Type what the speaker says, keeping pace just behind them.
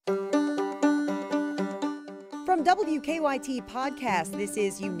From WKYT Podcast, this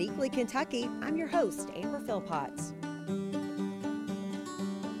is Uniquely Kentucky. I'm your host, Amber Philpotts.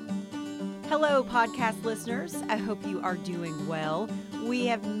 Hello, podcast listeners. I hope you are doing well. We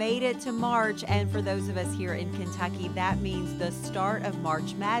have made it to March, and for those of us here in Kentucky, that means the start of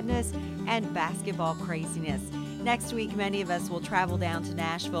March Madness and basketball craziness. Next week, many of us will travel down to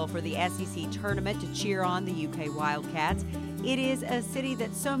Nashville for the SEC tournament to cheer on the UK Wildcats. It is a city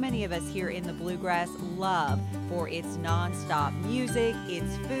that so many of us here in the Bluegrass love for its nonstop music,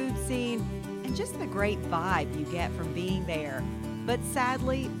 its food scene, and just the great vibe you get from being there. But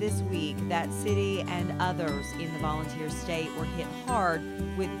sadly, this week, that city and others in the Volunteer State were hit hard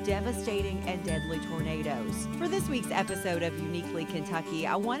with devastating and deadly tornadoes. For this week's episode of Uniquely Kentucky,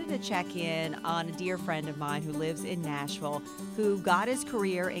 I wanted to check in on a dear friend of mine who lives in Nashville, who got his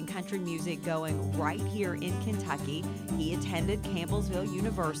career in country music going right here in Kentucky. He attended Campbellsville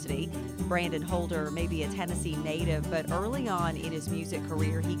University. Brandon Holder may be a Tennessee native, but early on in his music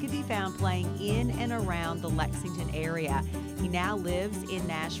career, he could be found playing in and around the Lexington area. He now lives in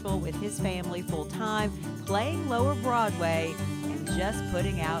Nashville with his family full-time, playing Lower Broadway and just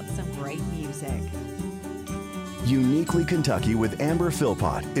putting out some great music. Uniquely Kentucky with Amber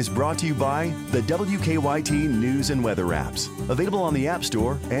Philpott is brought to you by the WKYT News and Weather apps, available on the App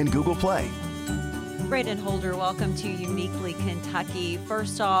Store and Google Play. Brandon Holder, welcome to Uniquely Kentucky.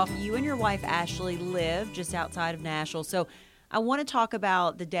 First off, you and your wife Ashley live just outside of Nashville, so I want to talk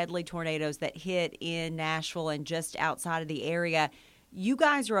about the deadly tornadoes that hit in Nashville and just outside of the area. You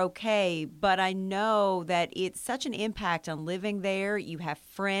guys are okay, but I know that it's such an impact on living there. You have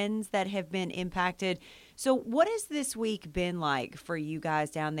friends that have been impacted. So what has this week been like for you guys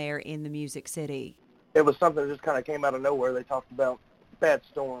down there in the Music City? It was something that just kind of came out of nowhere. They talked about bad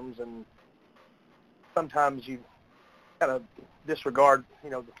storms, and sometimes you kind of disregard,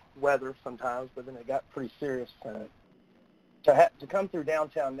 the weather sometimes, but then it got pretty serious. To come through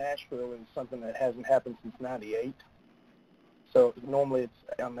downtown Nashville is something that hasn't happened since '98. So normally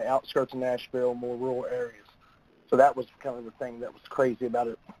it's on the outskirts of Nashville, more rural areas. So that was kind of the thing that was crazy about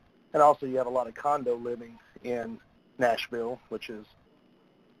it. And also you have a lot of condo living in Nashville, which is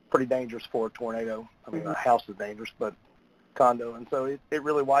pretty dangerous for a tornado. I mean, a house is dangerous, but condo. And so it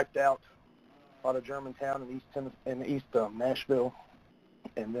really wiped out a lot of Germantown and East Nashville,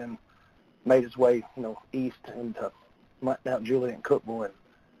 and then made its way, east into Mount Juliet and Cookeville. And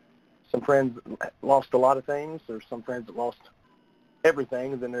some friends lost a lot of things. There's some friends that lost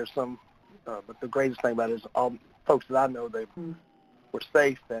everything, and then there's some, but the greatest thing about it is all folks that I know, they were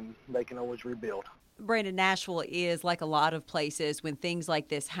safe and they can always rebuild. Brandon, Nashville is like a lot of places. When things like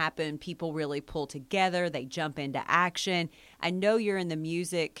this happen, people really pull together. They jump into action. I know you're in the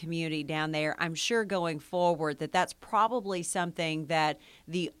music community down there. I'm sure going forward that's probably something that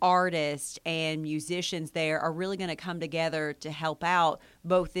the artists and musicians there are really going to come together to help out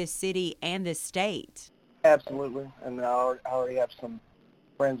both this city and this state. Absolutely. And I already have some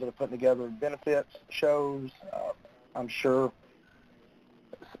friends that are putting together benefits, shows. I'm sure.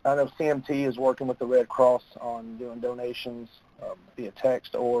 I know CMT is working with the Red Cross on doing donations via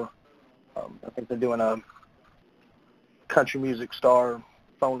text, or I think they're doing a country music star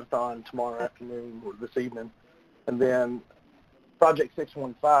phone-a-thon tomorrow afternoon or this evening. And then Project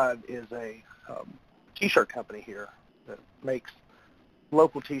 615 is a T-shirt company here that makes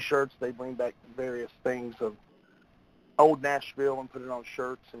local T-shirts. They bring back various things of old Nashville and put it on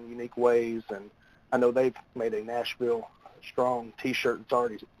shirts in unique ways. And I know they've made a Nashville Strong T-shirt.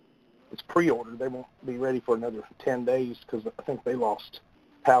 It's pre-ordered. They won't be ready for another 10 days because I think they lost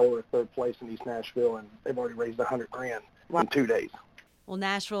power at third place in East Nashville, and they've already raised $100,000 in 2 days. Well,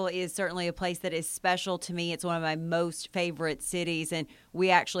 Nashville is certainly a place that is special to me. It's one of my most favorite cities, and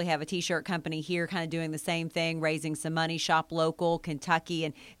we actually have a T-shirt company here kind of doing the same thing, raising some money, Shop Local, Kentucky,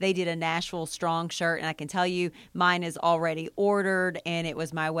 and they did a Nashville Strong shirt, and I can tell you mine is already ordered, and it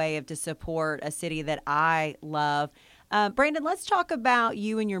was my way to support a city that I love. Brandon, let's talk about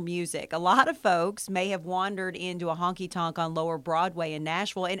you and your music. A lot of folks may have wandered into a honky-tonk on Lower Broadway in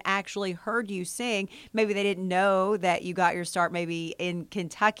Nashville and actually heard you sing. Maybe they didn't know that you got your start maybe in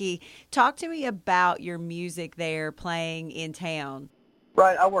Kentucky. Talk to me about your music there playing in town.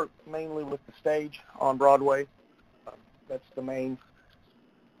 Right. I work mainly with the stage on Broadway. That's the main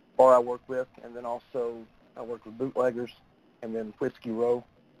bar I work with. And then also I work with Bootleggers and then Whiskey Row.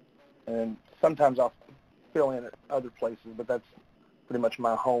 And sometimes I'll fill in at other places, but that's pretty much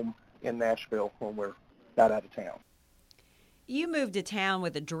my home in Nashville when we're not out of town. You moved to town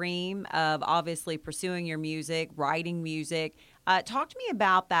with a dream of obviously pursuing your music, writing music. Talk to me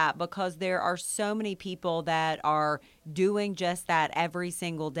about that, because there are so many people that are doing just that every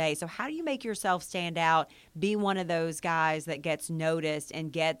single day. So how do you make yourself stand out, be one of those guys that gets noticed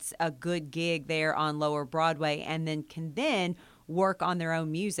and gets a good gig there on Lower Broadway, and then can then work on their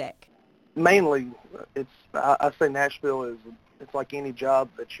own music? Mainly, I say Nashville it's like any job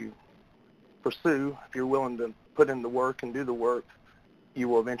that you pursue. If you're willing to put in the work and do the work, you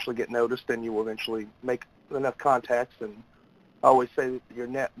will eventually get noticed, and you will eventually make enough contacts. And I always say that your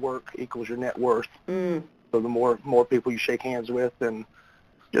network equals your net worth. So the more people you shake hands with, and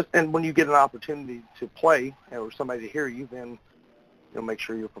when you get an opportunity to play or somebody to hear you, then you'll make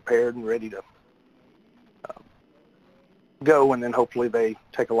sure you're prepared and ready to go, and then hopefully they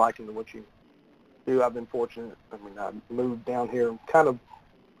take a liking to what you do. I've been fortunate. I mean, I moved down here kind of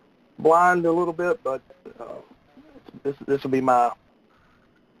blind a little bit, but this will be my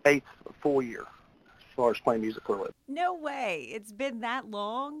 8th full year as far as playing music for a living. No way. It's been that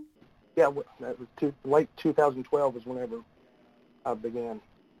long? Yeah, that was late 2012 is whenever I began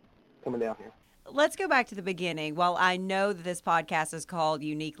coming down here. Let's go back to the beginning. While I know that this podcast is called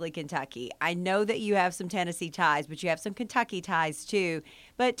Uniquely Kentucky, I know that you have some Tennessee ties, but you have some Kentucky ties too.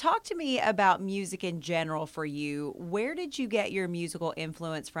 But talk to me about music in general for you. Where did you get your musical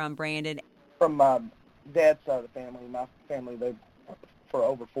influence from, Brandon? From my dad's side of the family. My family, they for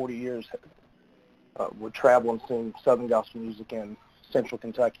over 40 years would travel and sing Southern gospel music in Central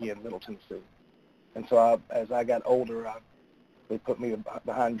Kentucky and Middle Tennessee. And so as I got older, they put me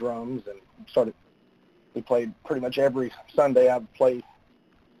behind drums and we played pretty much every Sunday. I would play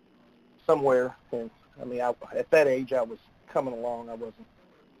somewhere. And I mean, at that age, I was coming along. I wasn't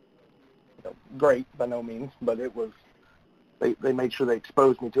great by no means, but it was, they made sure they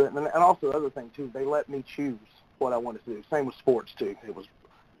exposed me to it. And also the other thing too, they let me choose what I wanted to do. Same with sports too.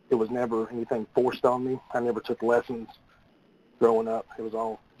 It was never anything forced on me. I never took lessons growing up. It was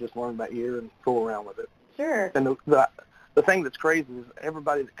all just learn by ear and fool around with it. Sure. And the thing that's crazy is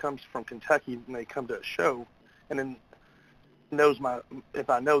everybody that comes from Kentucky, and they come to a show, and then if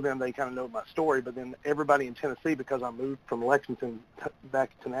I know them, they kind of know my story. But then everybody in Tennessee, because I moved from Lexington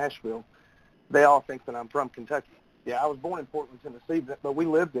back to Nashville, they all think that I'm from Kentucky. Yeah, I was born in Portland, Tennessee, but we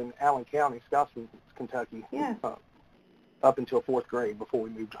lived in Allen County, Scottsville, Kentucky, up until 4th grade before we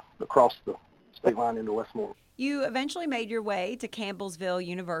moved across the state line into Westmoreland. You eventually made your way to Campbellsville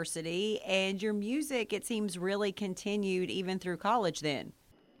University, and your music, it seems, really continued even through college then.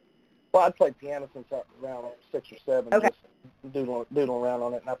 Well, I played piano since around 6 or 7, okay. Just doodling around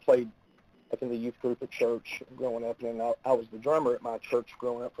on it, and I played in the youth group at church growing up, and then I was the drummer at my church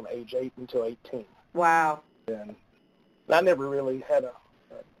growing up from age 8 until 18. Wow. And I never really had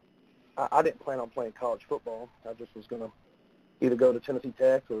I didn't plan on playing college football. I just was going to either go to Tennessee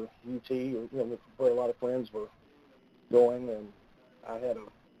Tech or UT, or where a lot of friends were going. And I had a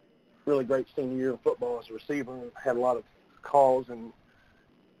really great senior year in football as a receiver, and had a lot of calls. And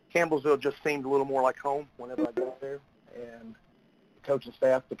Campbellsville just seemed a little more like home whenever I got there. And the coaching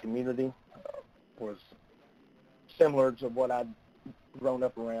staff, the community, was similar to what I'd grown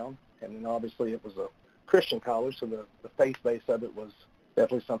up around. And then obviously it was a Christian college, so the faith base of it was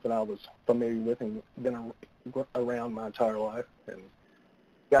definitely something I was familiar with and been around my entire life. And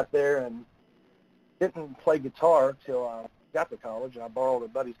got there and didn't play guitar till I got to college. I borrowed a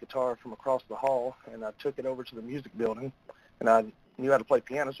buddy's guitar from across the hall, and I took it over to the music building. And I knew how to play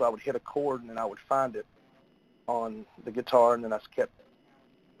piano, so I would hit a chord, and then I would find it on the guitar, and then I kept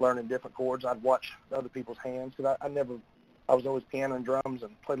learning different chords. I'd watch other people's hands, because I was always piano and drums,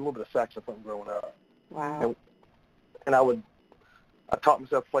 and played a little bit of saxophone growing up. Wow. And I taught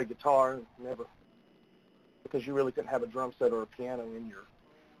myself to play guitar, never, because you really couldn't have a drum set or a piano in your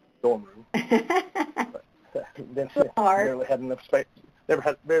dorm room. But, then barely had enough space.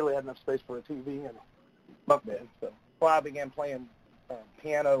 Barely had enough space for a TV and a bunk bed. So, I began playing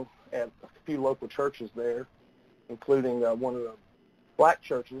piano at a few local churches there, including one of the black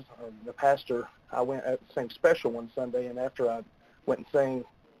churches. The pastor, I went at the same special one Sunday, and after I went and sang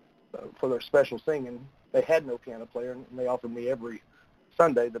for their special singing, they had no piano player, and they offered me every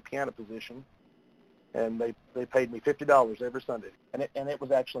Sunday the piano position, and they paid me $50 every Sunday, and it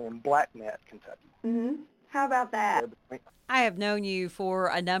was actually in Black Gnat, Kentucky. Mm-hmm. How about that? I have known you for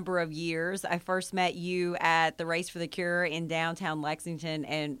a number of years. I first met you at the Race for the Cure in downtown Lexington,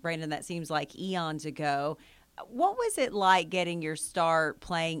 and Brandon, that seems like eons ago. What was it like getting your start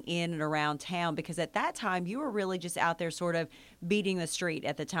playing in and around town? Because at that time, you were really just out there sort of beating the street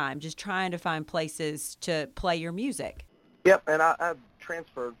at the time, just trying to find places to play your music. Yep, and I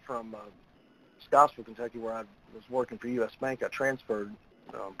transferred from Scottsville, Kentucky, where I was working for U.S. Bank, I transferred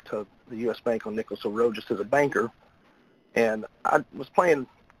to the U.S. Bank on Nicholas Hill Road just as a banker. And I was playing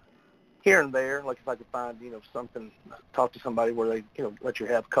here and there, like if I could find, something, talk to somebody where they, let you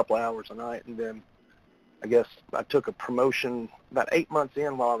have a couple hours a night. And then I guess I took a promotion about 8 months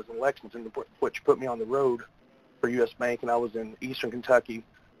in while I was in Lexington, which put me on the road for U.S. Bank. And I was in Eastern Kentucky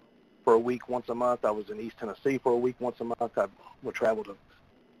for a week once a month. I was in East Tennessee for a week once a month. I would travel to,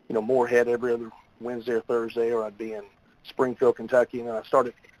 Moorhead every other Wednesday or Thursday, or I'd be in Springfield, Kentucky. And then I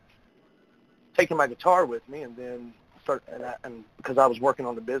started taking my guitar with me, and then and because I was working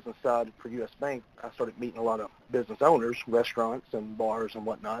on the business side for U.S. Bank, I started meeting a lot of business owners, restaurants and bars and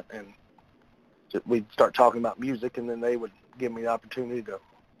whatnot, and we'd start talking about music, and then they would give me the opportunity to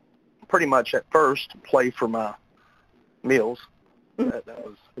pretty much at first play for my meals. That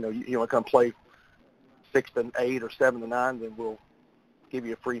was, you want to come play 6 to 8 or 7 to 9, then we'll give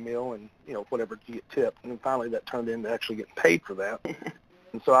you a free meal and, whatever to get tipped. And then finally that turned into actually getting paid for that.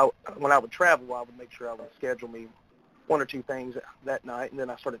 And so when I would travel, I would make sure I would schedule me 1 or 2 things that night. And then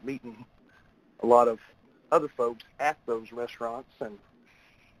I started meeting a lot of other folks at those restaurants and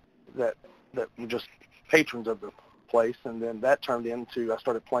that were just patrons of the place. And then that turned into, I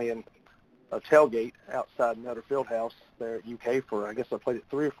started playing a tailgate outside Nutter Fieldhouse there at UK for, I guess I played it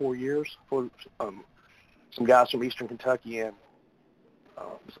 3 or 4 years for some guys from Eastern Kentucky and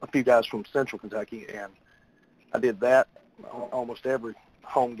a few guys from Central Kentucky. And I did that almost every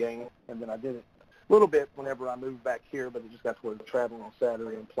home game. And then I did it a little bit whenever I moved back here, but it just got to where traveling on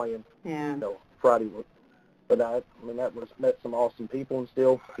Saturday and playing, Friday. But I met some awesome people, and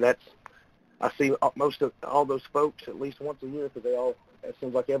still I see most of all those folks at least once a year, because it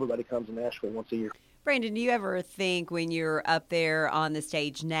seems like everybody comes to Nashville once a year. Brandon, do you ever think when you're up there on the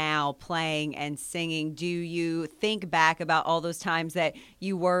stage now playing and singing, do you think back about all those times that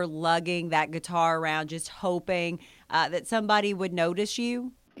you were lugging that guitar around just hoping that somebody would notice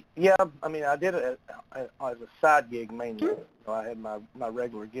you? Yeah, I mean, I did it as a side gig mainly. I had my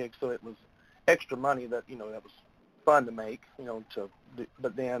regular gig, so it was extra money that, that was fun to make,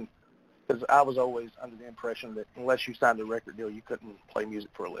 but then, because I was always under the impression that unless you signed a record deal, you couldn't play music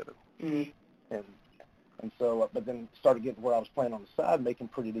for a living. Mm-hmm. And so, but then started getting where I was playing on the side, making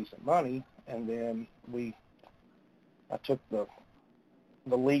pretty decent money, and then I took the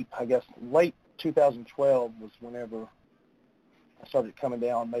leap, I guess, late 2012 was whenever I started coming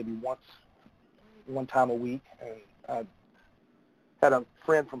down maybe one time a week, and I had a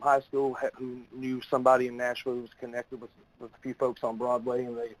friend from high school who knew somebody in Nashville who was connected with a few folks on Broadway,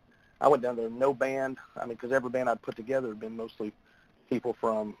 and I went down there, no band. I mean, because every band I'd put together had been mostly people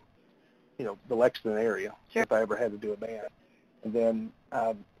from, the Lexington area, sure, if I ever had to do a band. And then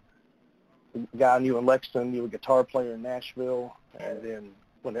the guy I knew in Lexington knew a guitar player in Nashville. And then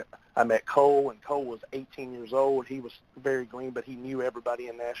I met Cole, and Cole was 18 years old. He was very green, but he knew everybody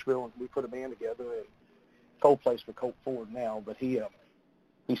in Nashville, and we put a band together. And Cole plays for Colt Ford now, but he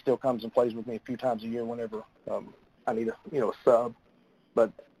still comes and plays with me a few times a year whenever I need a sub.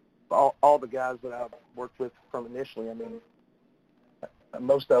 But all the guys that I've worked with from initially, I mean,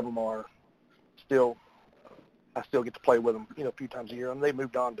 most of them are still, I still get to play with them, a few times a year. And they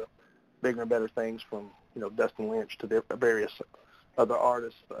moved on to bigger and better things, from, Dustin Lynch to their various other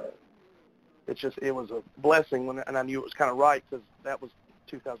artists. It was a blessing and I knew it was kind of right, because that was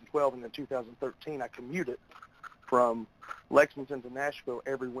 2012, and then 2013 I commuted from Lexington to Nashville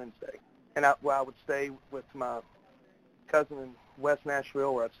every Wednesday. And I would stay with my cousin in West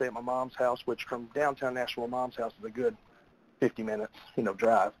Nashville, or I'd stay at my mom's house, which from downtown Nashville, mom's house is a good 50 minutes,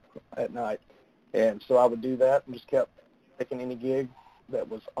 drive at night. And so I would do that and just kept taking any gig that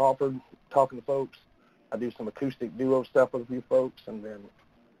was offered, talking to folks. I do some acoustic duo stuff with a few folks, and then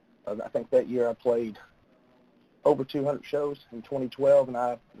I think that year I played over 200 shows in 2012, and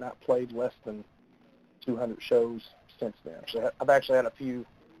I've not played less than 200 shows since then. So I've actually had a few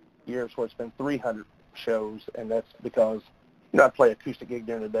years where it's been 300 shows, and that's because I play acoustic gig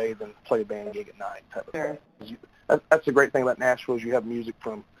during the day, then play a band gig at night type of thing. That's the great thing about Nashville, is you have music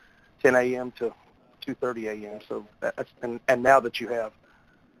from 10 a.m. to 2:30 a.m. So and now that you have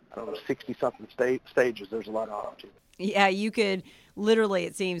 60-something stages, there's a lot of opportunity. Yeah, you could literally,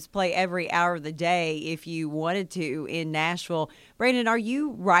 it seems, play every hour of the day if you wanted to in Nashville. Brandon, are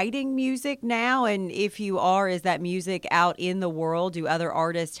you writing music now? And if you are, is that music out in the world? Do other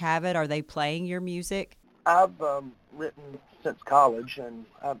artists have it? Are they playing your music? I've written since college, and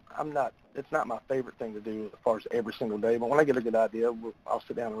it's not my favorite thing to do as far as every single day, but when I get a good idea, I'll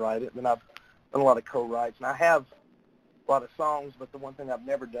sit down and write it. Then I've done a lot of co-writes, and I have a lot of songs, but the one thing I've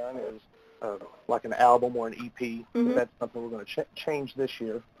never done is like an album or an EP. Mm-hmm. That's something we're going to change this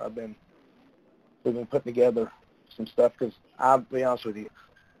year. I've been we've been putting together some stuff because I'll be honest with you,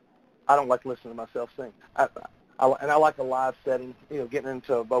 I don't like listening to myself sing. And I like a live setting. Getting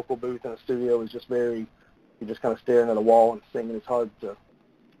into a vocal booth in a studio is just you're just kind of staring at a wall and singing. It's hard to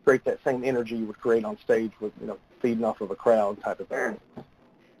create that same energy you would create on stage with, feeding off of a crowd type of thing.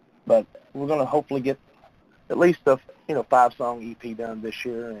 But we're going to hopefully get at least a 5-song EP done this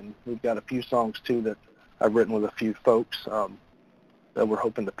year, and we've got a few songs too that I've written with a few folks that we're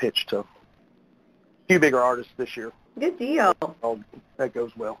hoping to pitch to a few bigger artists this year. Good deal. So that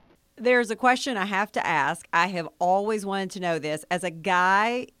goes well. There's a question I have to ask. I have always wanted to know this. As a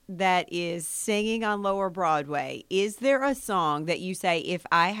guy that is singing on Lower Broadway, is there a song that you say, if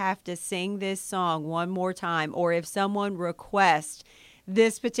I have to sing this song one more time, or if someone requests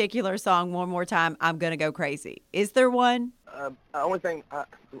this particular song one more time, I'm going to go crazy? Is there one? The only thing, I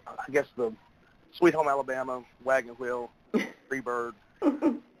guess the Sweet Home Alabama, Wagon Wheel, Free Bird,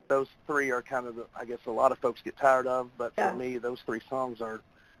 those three are kind of, I guess a lot of folks get tired of, but for me, those three songs are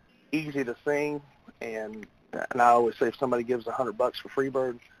easy to sing, and I always say if somebody gives $100 for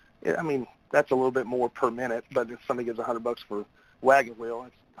Freebird, that's a little bit more per minute, but if somebody gives $100 for Wagon Wheel,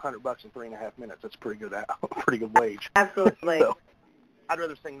 it's $100 in 3.5 minutes. That's pretty good wage. Absolutely. So I'd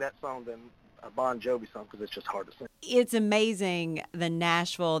rather sing that song than a Bon Jovi song because it's just hard to sing. It's amazing, the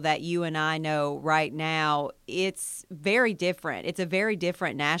Nashville that you and I know right now. It's very different. It's a very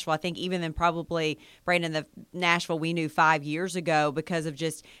different Nashville, I think, even than probably, Brandon, the Nashville we knew 5 years ago, because of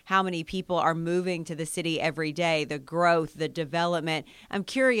just how many people are moving to the city every day, the growth, the development. I'm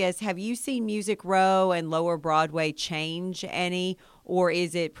curious, have you seen Music Row and Lower Broadway change any, or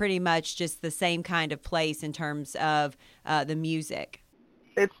is it pretty much just the same kind of place in terms of the music?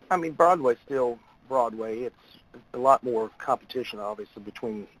 Broadway's still Broadway. It's a lot more competition, obviously,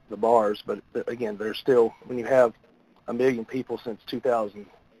 between the bars. But, again, there's still, when you have 1 million people since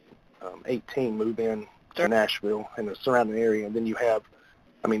 2018 move in to Nashville and the surrounding area, and then you have,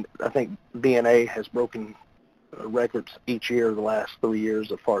 I think BNA has broken records each year the last 3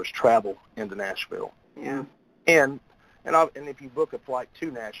 years as far as travel into Nashville. Yeah. And if you book a flight to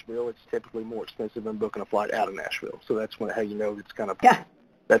Nashville, it's typically more expensive than booking a flight out of Nashville. So that's how you know it's kind of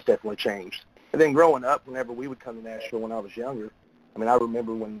that's definitely changed. And then growing up, whenever we would come to Nashville when I was younger, I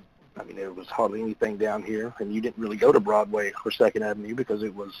remember when there was hardly anything down here, and you didn't really go to Broadway or 2nd Avenue because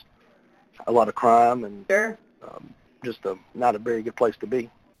it was a lot of crime and just not a very good place to be.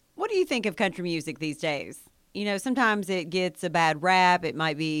 What do you think of country music these days? Sometimes it gets a bad rap. It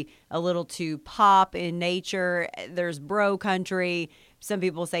might be a little too pop in nature. There's bro country. Some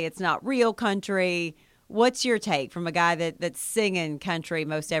people say it's not real country. What's your take from a guy that's singing country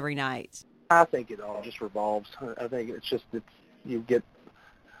most every night? I think it all just revolves. I think it's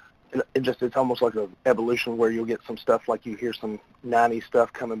almost like an evolution where you'll get some stuff like you hear some 90s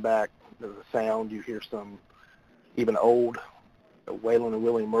stuff coming back, the sound. You hear some even old Waylon and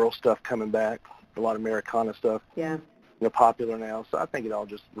Willie Merle stuff coming back. A lot of Americana stuff, popular now. So I think it all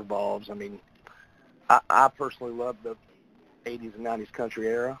just revolves. I personally love the 80s and 90s country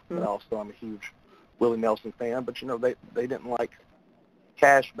era, but also I'm a huge Willie Nelson fan. But, they didn't like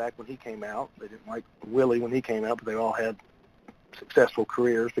Cash back when he came out. They didn't like Willie when he came out, but they all had successful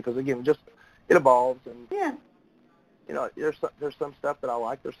careers because, again, it evolves. And, there's some stuff that I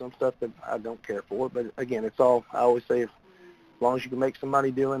like. There's some stuff that I don't care for. But, again, it's all, I always say, as long as you can make some money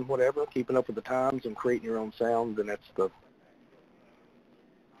doing whatever, keeping up with the times and creating your own sound, then that's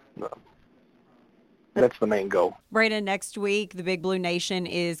the main goal. Brandon, next week, the Big Blue Nation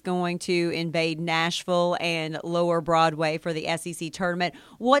is going to invade Nashville and Lower Broadway for the SEC tournament.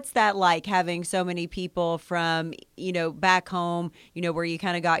 What's that like, having so many people from, back home, where you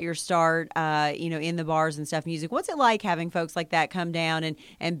kind of got your start, in the bars and stuff, music? What's it like having folks like that come down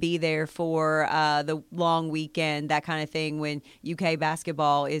and be there for the long weekend, that kind of thing, when UK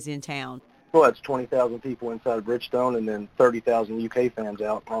basketball is in town? Well, it's 20,000 people inside of Bridgestone and then 30,000 UK fans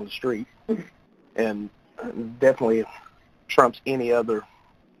out on the street. And definitely trumps any other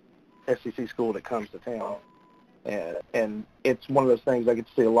SEC school that comes to town. And it's one of those things I get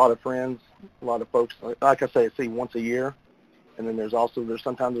to see a lot of friends, a lot of folks, like I say, I see once a year. And then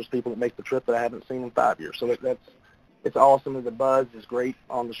sometimes there's people that make the trip that I haven't seen in 5 years. So it's awesome. And the buzz is great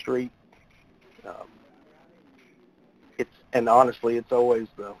on the street. And honestly, it's always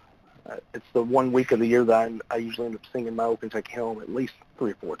it's the 1 week of the year that I usually end up singing my Old Kentucky Home at least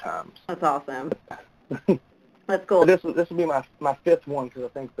 3 or 4 times. That's awesome. That's cool. This will be my 5th one because I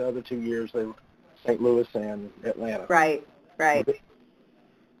think the other 2 years they were St. Louis and Atlanta. Right.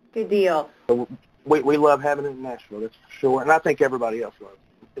 Good deal. So we love having it in Nashville, that's for sure. And I think everybody else loves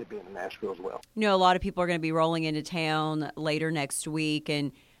it being in Nashville as well. A lot of people are going to be rolling into town later next week,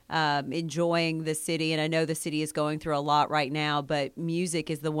 and enjoying the city. And I know the city is going through a lot right now, but music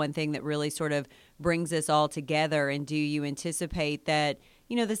is the one thing that really sort of brings us all together. And do you anticipate that,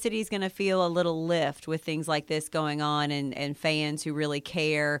 the city is going to feel a little lift with things like this going on and fans who really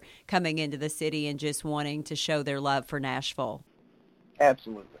care coming into the city and just wanting to show their love for Nashville?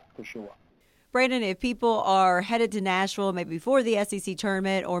 Absolutely, for sure. Brandon, if people are headed to Nashville maybe before the SEC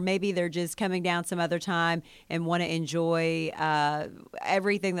tournament, or maybe they're just coming down some other time and want to enjoy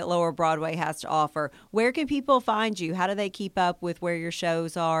everything that Lower Broadway has to offer, where can people find you? How do they keep up with where your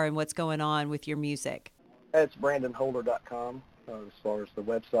shows are and what's going on with your music? It's BrandonHolder.com as far as the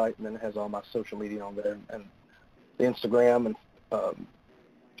website, and then it has all my social media on there, and the Instagram and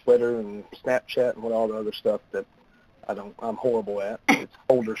Twitter and Snapchat and all the other stuff that I'm horrible at. It's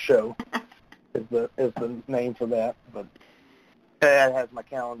Holder Show is the name for that, but it has my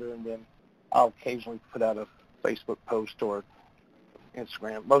calendar, and then I'll occasionally put out a Facebook post or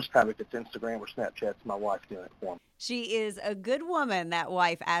Instagram. Most of the time, if it's Instagram or Snapchat, it's my wife doing it for me. She is a good woman, that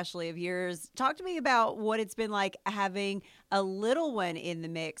wife, Ashley, of yours. Talk to me about what it's been like having a little one in the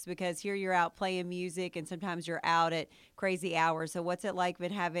mix, because here you're out playing music and sometimes you're out at crazy hours. So what's it like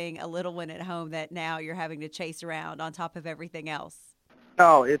been having a little one at home that now you're having to chase around on top of everything else?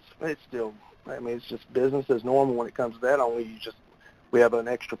 No, it's still, it's just business as normal when it comes to that. Only we have an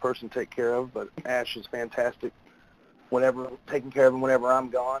extra person to take care of, but Ash is fantastic taking care of him whenever I'm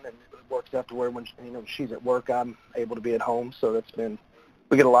gone, and it works out to where when she's at work, I'm able to be at home. So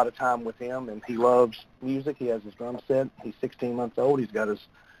we get a lot of time with him, and he loves music. He has his drum set. He's 16 months old. He's got his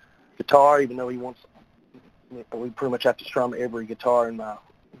guitar, even though we pretty much have to strum every guitar in my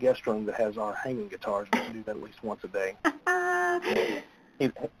guest room that has our hanging guitars. We do that at least once a day.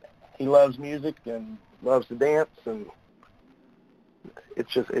 He loves music and loves to dance, and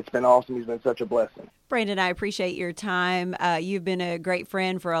it's been awesome. He's been such a blessing. Brandon, I appreciate your time. You've been a great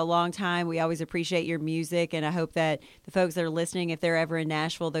friend for a long time. We always appreciate your music, and I hope that the folks that are listening, if they're ever in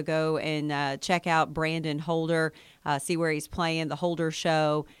Nashville, they'll go and check out Brandon Holder, see where he's playing, the Holder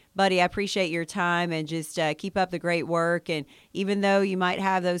Show. Buddy, I appreciate your time, and just keep up the great work. And even though you might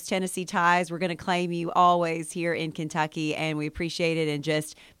have those Tennessee ties, we're going to claim you always here in Kentucky, and we appreciate it, and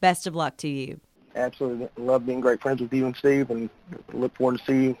just best of luck to you. Absolutely. Love being great friends with you and Steve, and look forward to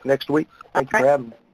see you next week. Thank you for having me.